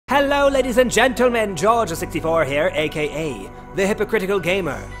Hello ladies and gentlemen, Georgia64 here, aka the Hypocritical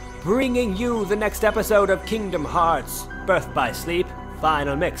Gamer, bringing you the next episode of Kingdom Hearts Birth by Sleep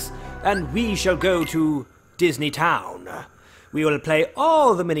Final Mix, and we shall go to Disney Town. We will play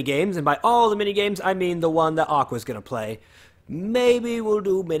all the minigames, and by all the minigames I mean the one that Aqua's gonna play. Maybe we'll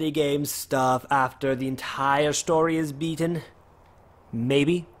do minigame stuff after the entire story is beaten.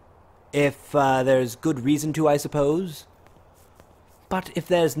 Maybe. If there's good reason to, I suppose. But if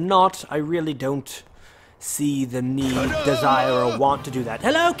there's not, I really don't see the need, desire, or want to do that.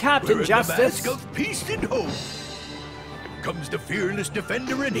 Hello, Captain We're Justice! In the mask of peace and hope comes the fearless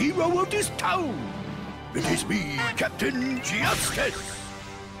defender and hero of this town. It is me, Captain Justice.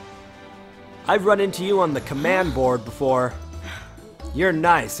 I've run into you on the command board before. You're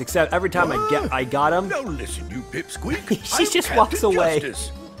nice, except every time I got him. Now listen, you pipsqueak. She just walks away.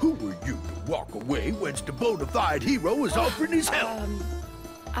 Justice. Who were you to walk away whence the bona fide hero is offering his help?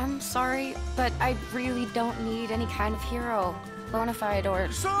 I'm sorry, but I really don't need any kind of hero. Bona fide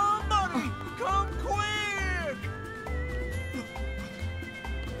or... Somebody, come quick!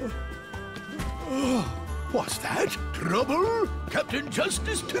 What's that? Trouble? Captain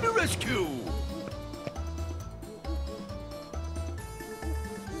Justice to the rescue!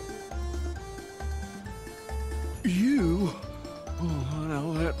 You? Oh,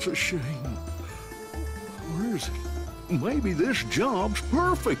 now that's a shame. Where is it? Maybe this job's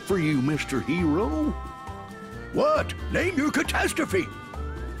perfect for you, Mr. Hero. What? Name your catastrophe!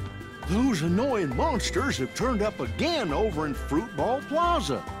 Those annoying monsters have turned up again over in Fruitball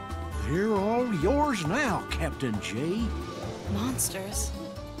Plaza. They're all yours now, Captain J. Monsters?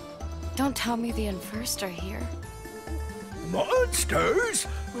 Don't tell me the Unversed are here. Monsters?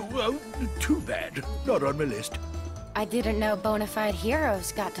 Well, too bad. Not on my list. I didn't know bona fide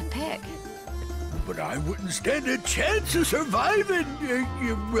heroes got to pick. But I wouldn't stand a chance of surviving.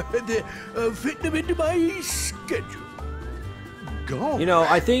 Fitting them into my schedule. Go. You know,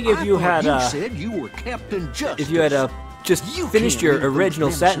 I think if you had you said you were Captain Justice. if you had just finished your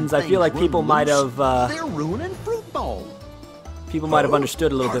original sentence, I feel like people might have they're ruining Fruitball. people might have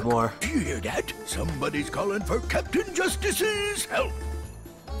understood a little bit more. Do you hear that? Somebody's calling for Captain Justice's help.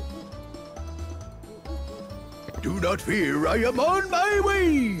 Do not fear, I am on my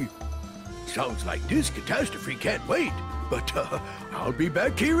way. Sounds like this catastrophe can't wait, but I'll be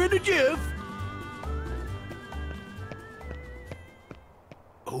back here in a jiff.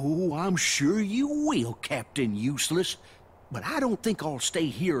 Oh, I'm sure you will, Captain Useless. But I don't think I'll stay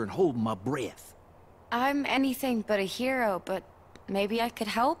here and hold my breath. I'm anything but a hero, but maybe I could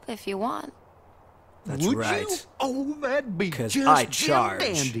help if you want. That's Would right. you? Oh, that'd be 'Cause just I Jim charge.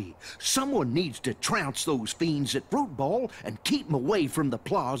 dandy. Someone needs to trounce those fiends at Fruitball and keep them away from the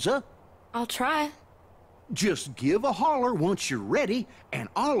plaza. I'll try. Just give a holler once you're ready, and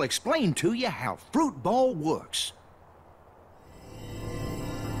I'll explain to you how Fruitball works.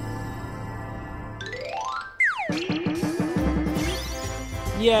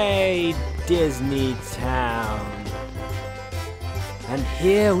 Yay, Disney Town. And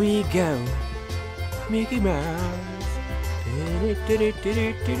here we go. Mickey Mouse.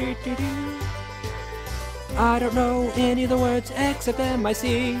 I don't know any of the words except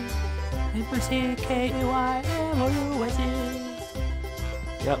M-I-C.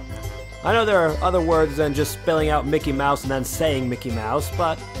 M-I-C-K-A-Y-M-O-U-S-E. Yep. I know there are other words than just spelling out Mickey Mouse and then saying Mickey Mouse,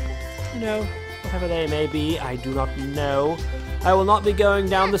 but, you know, whatever they may be, I do not know. I will not be going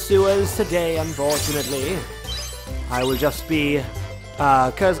down the sewers today, unfortunately. I will just be,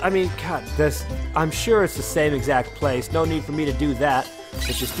 cause, I mean, God, I'm sure it's the same exact place. No need for me to do that.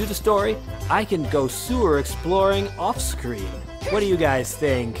 Let's just do the story. I can go sewer exploring off-screen. What do you guys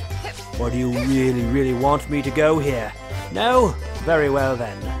think? Or do you really, really want me to go here? No? Very well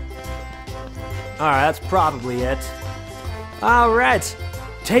then. Alright, that's probably it. Alright,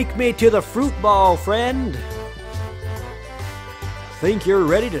 take me to the fruit ball, friend. Think you're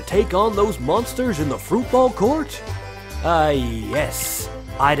ready to take on those monsters in the fruit ball court? Yes.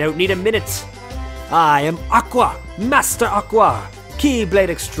 I don't need a minute. I am Aqua, Master Aqua, Keyblade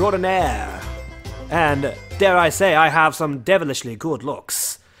Extraordinaire. And, dare I say, I have some devilishly good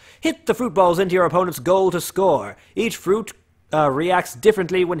looks. Hit the fruit balls into your opponent's goal to score. Each fruit reacts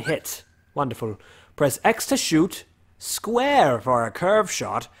differently when hit. Wonderful. Press X to shoot, square for a curve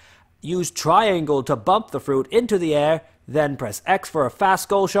shot, use triangle to bump the fruit into the air, then press X for a fast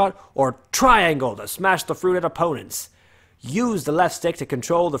goal shot, or triangle to smash the fruit at opponents. Use the left stick to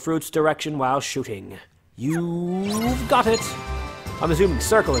control the fruit's direction while shooting. You've got it! I'm assuming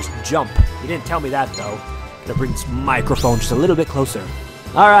circle is jump. You didn't tell me that, though. Gonna bring this microphone just a little bit closer.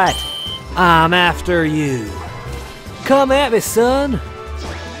 Alright, I'm after you. Come at me, son.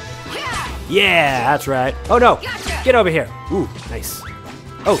 Yeah, that's right. Oh no! Get over here. Ooh, nice.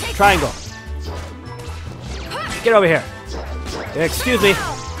 Oh, triangle. Get over here. Excuse me.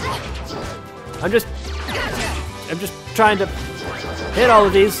 I'm just trying to hit all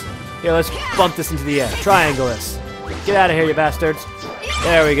of these. Here, let's bump this into the air. Triangle this. Get out of here, you bastards.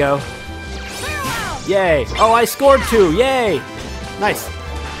 There we go. Yay. Oh, I scored 2. Yay. Nice.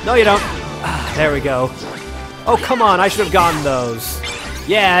 No, you don't. Ah, there we go. Oh, come on. I should have gotten those.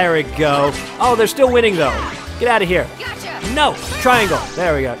 Yeah, there we go. Oh, they're still winning, though. Get out of here. No. Triangle.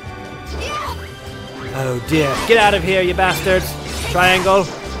 There we go. Oh, dear. Get out of here, you bastards. Triangle.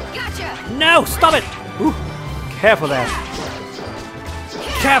 No. Stop it. Ooh. Careful there.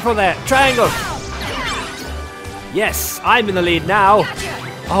 Careful there. Triangle. Yes, I'm in the lead now.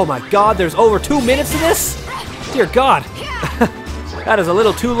 Oh my god, there's over 2 minutes to this? Dear god. That is a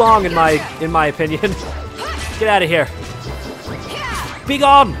little too long in my opinion. Get out of here. Be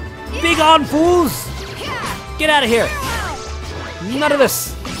gone. Be gone, fools. Get out of here. None of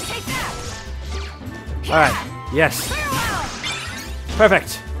this. Alright, yes.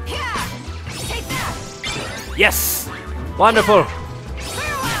 Perfect. Yes. Wonderful.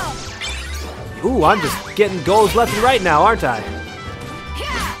 Ooh, I'm just getting goals left and right now, aren't I?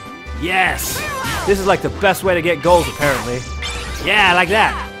 Yes! This is like the best way to get goals, apparently. Yeah, like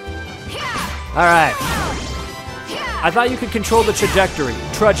that. Alright. I thought you could control the trajectory.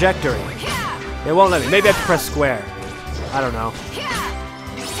 It won't let me. Maybe I have to press square. I don't know.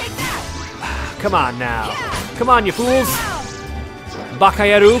 Come on now. Come on, you fools.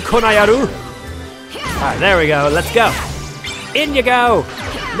 Bakayaru, Konayaru. Alright, there we go. Let's go. In you go.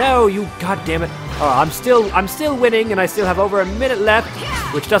 No, you goddamn it. Oh, I'm still winning, and I still have over a minute left,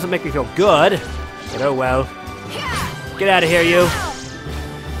 which doesn't make me feel good. But oh well. Get out of here, you.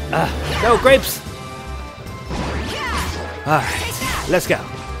 No, grapes. Alright, let's go.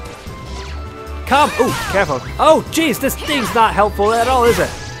 Come. Ooh, careful. Oh, jeez, this thing's not helpful at all, is it?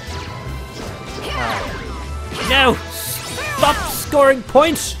 No. Stop scoring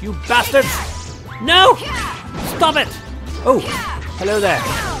points, you bastards. No. Stop it. Oh, hello there.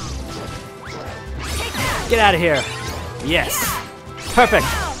 Get out of here. Yes. Perfect.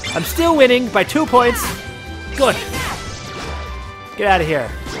 I'm still winning by 2 points. Good. Get out of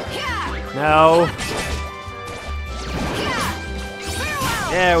here. No.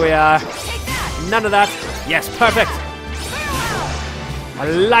 There we are. None of that. Yes, perfect. I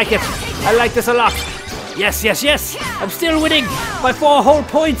like it. I like this a lot. Yes, yes, yes. I'm still winning. By 4 whole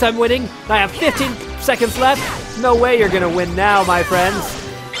points I'm winning. I have 15 seconds left. No way you're going to win now, my friends.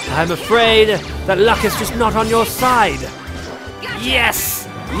 I'm afraid that luck is just not on your side. Yes!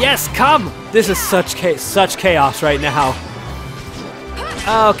 Yes, come! This is such chaos right now.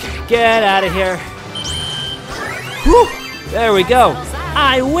 Okay, get out of here. Whew! There we go.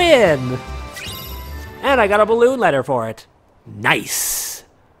 I win! And I got a balloon letter for it. Nice!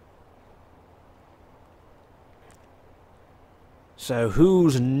 So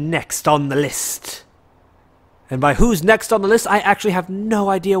who's next on the list? And by who's next on the list, I actually have no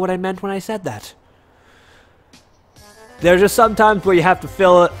idea what I meant when I said that. There's just some times where you have to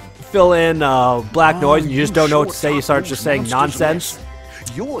fill in black noise and you just don't know what to say. You start just saying nonsense.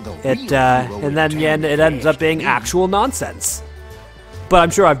 And then it ends up being actual nonsense. But I'm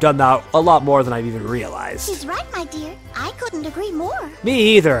sure I've done that a lot more than I've even realized. He's right, my dear. I couldn't agree more.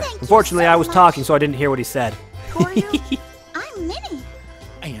 Me either. Unfortunately, I was talking, so I didn't hear what he said. Oreo, I'm Minnie.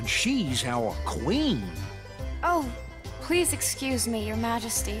 And she's our queen. Oh, please excuse me, Your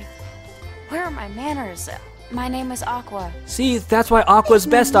Majesty. Where are my manners? My name is Aqua. See, that's why Aqua's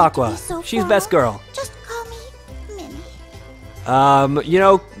There's best no need to Aqua. be so She's proud. best girl. Just call me Minnie. You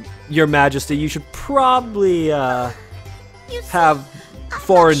know, Your Majesty, you should probably, You have I'm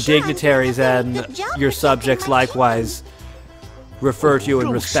foreign not sure I'm doing a dignitaries very and good job your protecting subjects my likewise refer to you in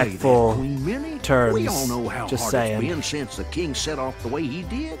Don't say that, respectful Queen Minnie. terms. We all know how Just hard saying. it's been since the king set off the way he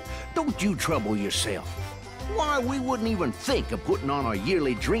did. Don't you trouble yourself. Why, we wouldn't even think of putting on our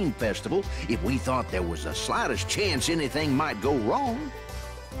yearly dream festival if we thought there was the slightest chance anything might go wrong.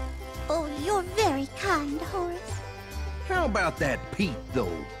 Oh, you're very kind, Horace. How about that Pete,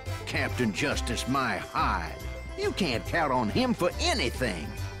 though? Captain Justice My Hyde. You can't count on him for anything.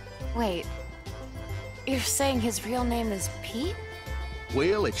 Wait, you're saying his real name is Pete?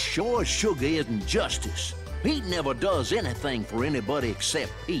 Well, it's sure as sugar isn't justice. Pete never does anything for anybody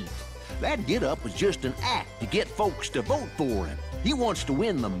except Pete. That get-up was just an act to get folks to vote for him. He wants to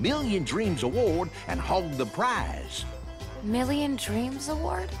win the Million Dreams Award and hog the prize. Million Dreams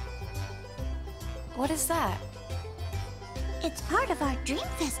Award? What is that? It's part of our dream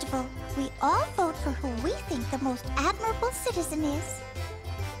festival. We all vote for who we think the most admirable citizen is.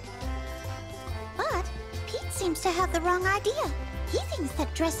 seems to have the wrong idea. He thinks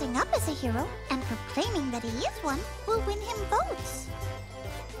that dressing up as a hero and proclaiming that he is one will win him votes.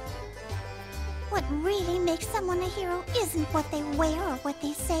 What really makes someone a hero isn't what they wear or what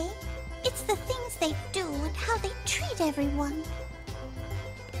they say. It's the things they do and how they treat everyone.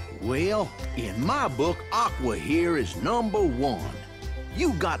 Well, in my book, Aqua here is #1.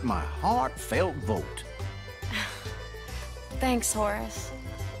 You got my heartfelt vote. Thanks, Horace.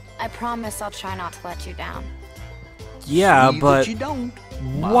 I promise I'll try not to let you down. Yeah, See but that you don't.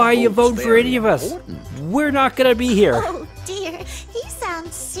 My why are you vote's voting for any of very us? important. We're not gonna be here. Oh dear, he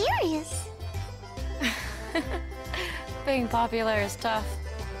sounds serious. Being popular is tough.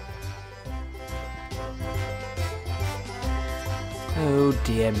 Oh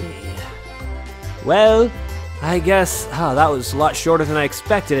dear me. Well, I guess, that was a lot shorter than I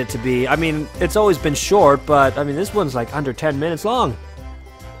expected it to be. I mean, it's always been short, but I mean, this one's like under 10 minutes long.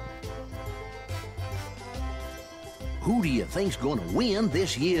 Who do you think's gonna win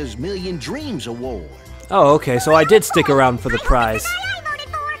this year's Million Dreams Award? Oh, okay, so I did stick around for the prize.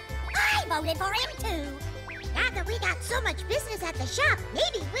 I voted for him too. Now that we got so much business at the shop,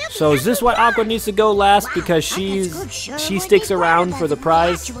 maybe we'll be So is this why Aqua needs to go last Wow, because that gets good. Sure she would sticks be proud around of for us the if we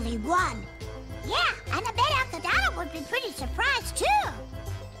prize? actually won. Yeah, and I bet Alcadala would be pretty surprised too.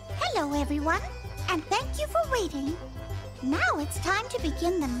 Hello everyone, and thank you for waiting. Now it's time to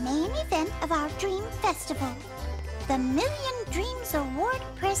begin the main event of our Dream Festival, the Million Dreams Award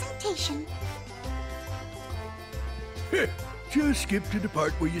presentation. Just skip to the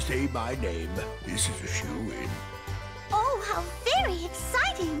part where you say my name. This is a shoo-in. Oh, how very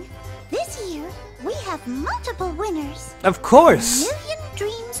exciting! This year, we have multiple winners. Of course! Million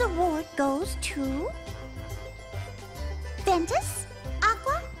Dreams Award goes to Ventus,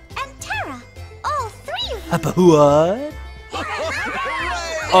 Aqua, and Terra. All three of you. What?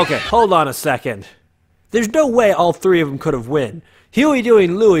 Okay, hold on a second. There's no way all three of them could have won. Huey, Dewey,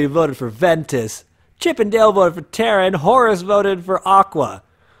 and Louie voted for Ventus. Chip and Dale voted for Terra, and Horace voted for Aqua.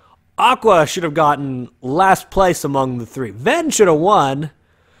 Aqua should have gotten last place among the three. Ven should have won.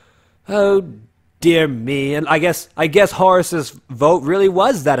 Oh dear me! And I guess Horace's vote really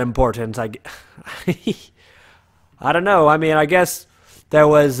was that important. I don't know. I mean, I guess there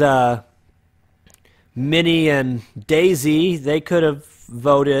was Minnie and Daisy. They could have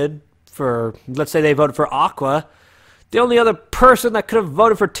voted for. Let's say they voted for Aqua. The only other person that could have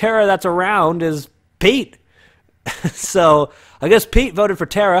voted for Terra that's around is Pete. So I guess Pete voted for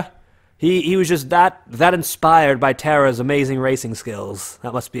Terra. He was just that inspired by Terra's amazing racing skills.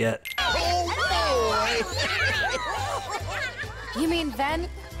 That must be it. You mean Ven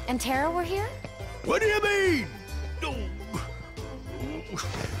and Terra were here? What do you mean? Oh.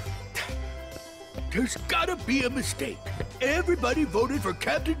 There's gotta be a mistake. Everybody voted for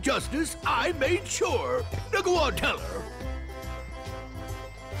Captain Justice. I made sure. Now go on, tell her.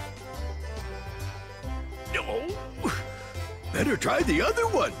 No. Better try the other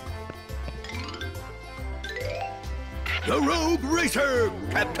one. The Rogue Racer,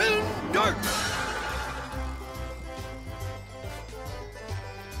 Captain Dark.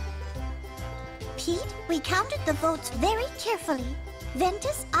 Pete, we counted the votes very carefully.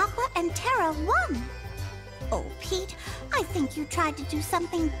 Ventus, Aqua, and Terra won. Oh, Pete, I think you tried to do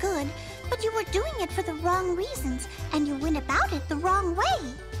something good, but you were doing it for the wrong reasons, and you went about it the wrong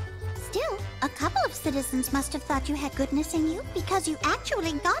way. Still, a couple of citizens must have thought you had goodness in you because you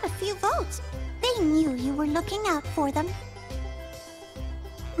actually got a few votes. They knew you were looking out for them.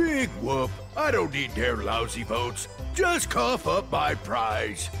 Big whoop. I don't need their lousy votes. Just cough up my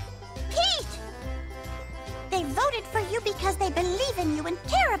prize. Pete! They voted for you because they believe in you and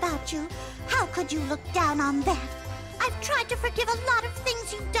care about you. How could you look down on that? I've tried to forgive a lot of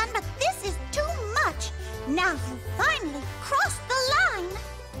things you've done, but this is too much. Now you finally crossed the line.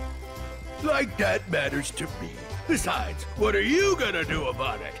 Like that matters to me. Besides, what are you gonna do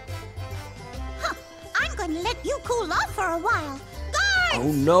about it? Huh, I'm going to let you cool off for a while. Guards!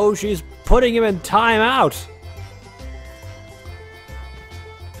 Oh no, she's putting him in timeout.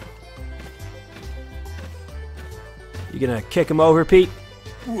 You gonna kick him over, Pete?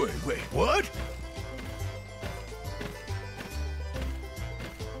 Wait, what?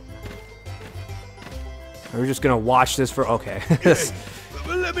 We're just gonna watch this for. Okay. Hey,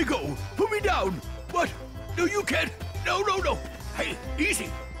 let me go. Put me down. What? No, you can't. No. Hey, easy.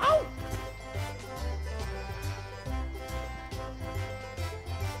 Ow!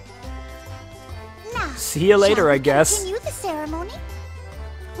 Now, See you later, shall we I guess. Continue the ceremony.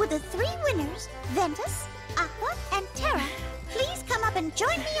 With the three winners, Ventus, Aqua, and Terra, please come up and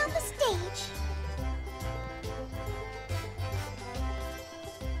join me on the stage.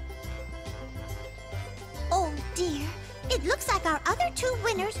 Oh, It looks like our other two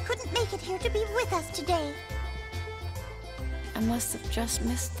winners couldn't make it here to be with us today. I must have just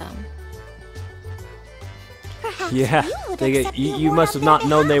missed them. Perhaps Yeah, you would they accept the you award must on have not their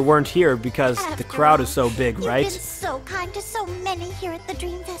known they behalf. weren't here because the After crowd all, is so big, you've right? been so kind to so many here at the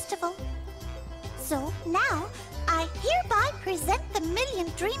Dream Festival. So now, I hereby present the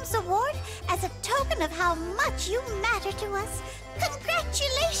Million Dreams Award as a token of how much you matter to us.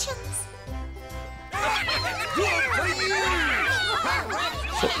 Congratulations!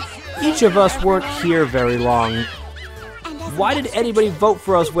 Each of us weren't here very long. And as Why an did extra anybody treat, vote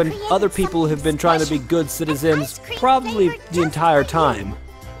for us we when created other people have been something trying to be special. good An citizens ice cream probably flavor the just entire for you. time?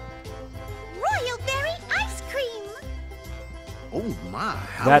 Royal Berry Ice Cream! Oh my,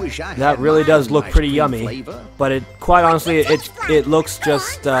 I wish I That had really my does own look ice pretty cream yummy, flavor. but it quite honestly your it taste like? it looks Go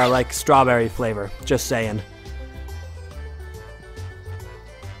just on, try it. like strawberry flavor. Just saying.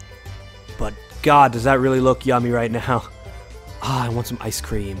 But God, does that really look yummy right now? Ah, I want some ice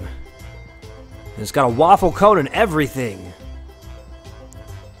cream. And it's got a waffle cone and everything.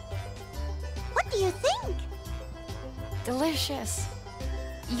 What do you think? Delicious.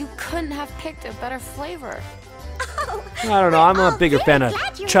 You couldn't have picked a better flavor. Oh, I don't know. I'm we're a all bigger very fan of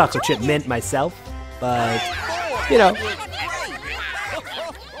glad you're chocolate chip enjoying mint it. myself, but you know,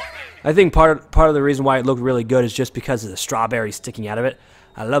 I think part of the reason why it looked really good is just because of the strawberries sticking out of it.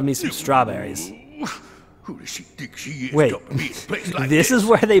 I love me some strawberries. Who does she think she is? Wait, dumping me in a place like this is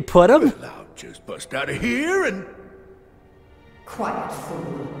where they put them? Well, I'll just bust out of here and... Quiet,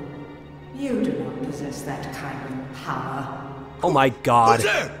 fool. You do not possess that kind of power. Oh my Who's God!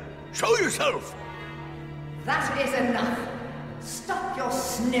 there? Show yourself! That is enough. Stop your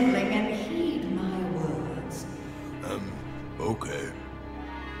sniveling and heed my words. Okay.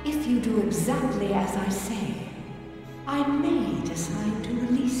 If you do exactly as I say, I may decide to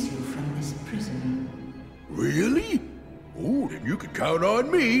release you from this prison. Really? Oh, then you can count on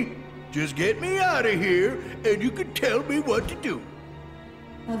me. Just get me out of here, and you can tell me what to do.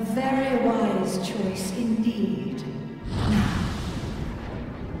 A very wise choice indeed. Now,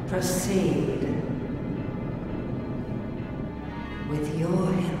 proceed. With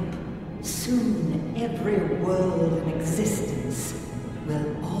your help, soon every world in existence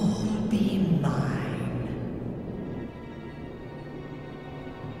will all be mine.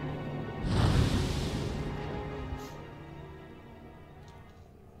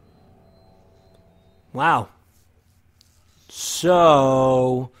 Wow.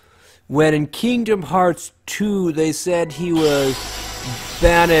 So, when in Kingdom Hearts 2 they said he was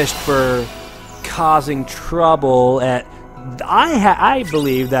banished for causing trouble at... I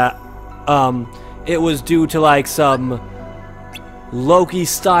believe that it was due to like some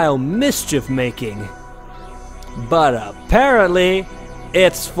Loki-style mischief making. But apparently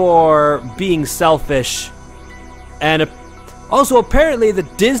it's for being selfish. And also apparently the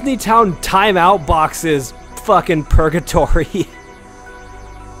Disney Town timeout box is fucking purgatory.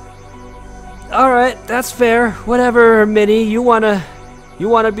 Alright, that's fair. Whatever, Minnie. You wanna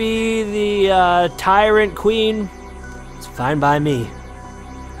be the tyrant queen? It's fine by me.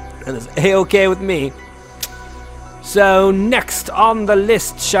 And it's A-okay with me. So next on the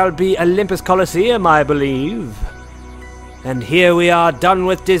list shall be Olympus Coliseum, I believe. And here we are done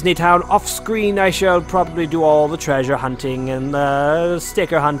with Disney Town. Off screen I shall probably do all the treasure hunting and the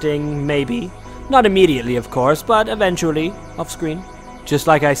sticker hunting, maybe. Not immediately, of course, but eventually, off screen. Just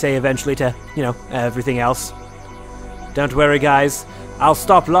like I say eventually to, you know, everything else. Don't worry, guys. I'll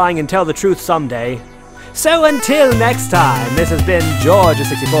stop lying and tell the truth someday. So until next time, this has been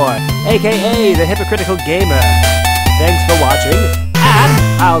Georgia64, aka the Hypocritical Gamer. Thanks for watching,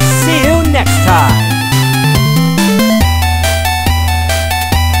 and I'll see you next time.